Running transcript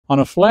On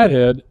a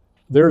flathead,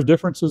 there's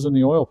differences in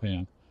the oil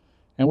pan.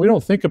 And we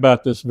don't think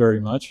about this very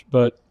much,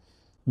 but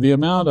the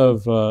amount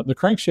of the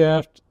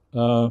crankshaft,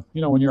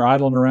 when you're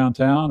idling around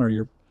town or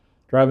you're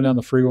driving down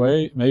the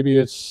freeway, maybe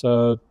it's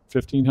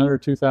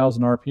 1,500,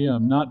 2,000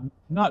 RPM,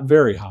 not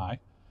very high.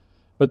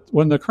 But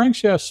when the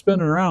crankshaft's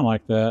spinning around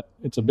like that,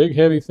 it's a big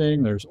heavy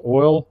thing. There's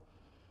oil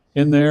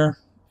in there,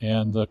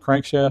 and the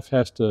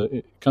crankshaft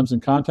it comes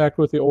in contact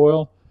with the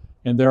oil,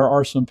 and there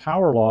are some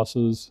power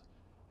losses.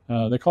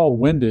 They call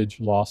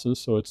windage losses,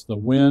 so it's the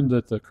wind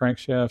that the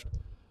crankshaft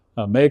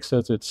makes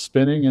as it's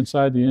spinning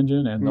inside the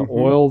engine, and the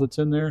oil that's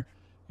in there,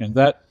 and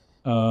that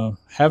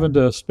having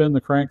to spin the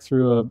crank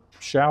through a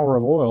shower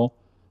of oil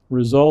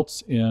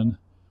results in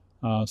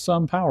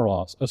some power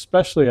loss,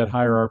 especially at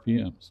higher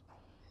RPMs.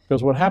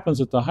 Because what happens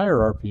at the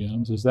higher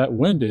RPMs is that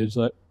windage,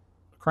 that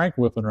crank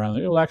whipping around,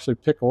 it'll actually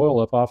pick oil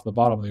up off the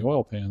bottom of the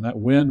oil pan. That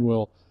wind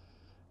will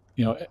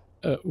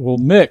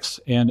mix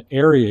and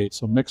aerate,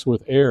 so mix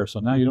with air. So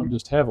now you don't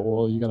just have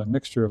oil, you got a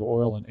mixture of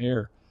oil and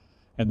air.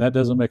 And that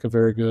doesn't make a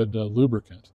very good lubricant.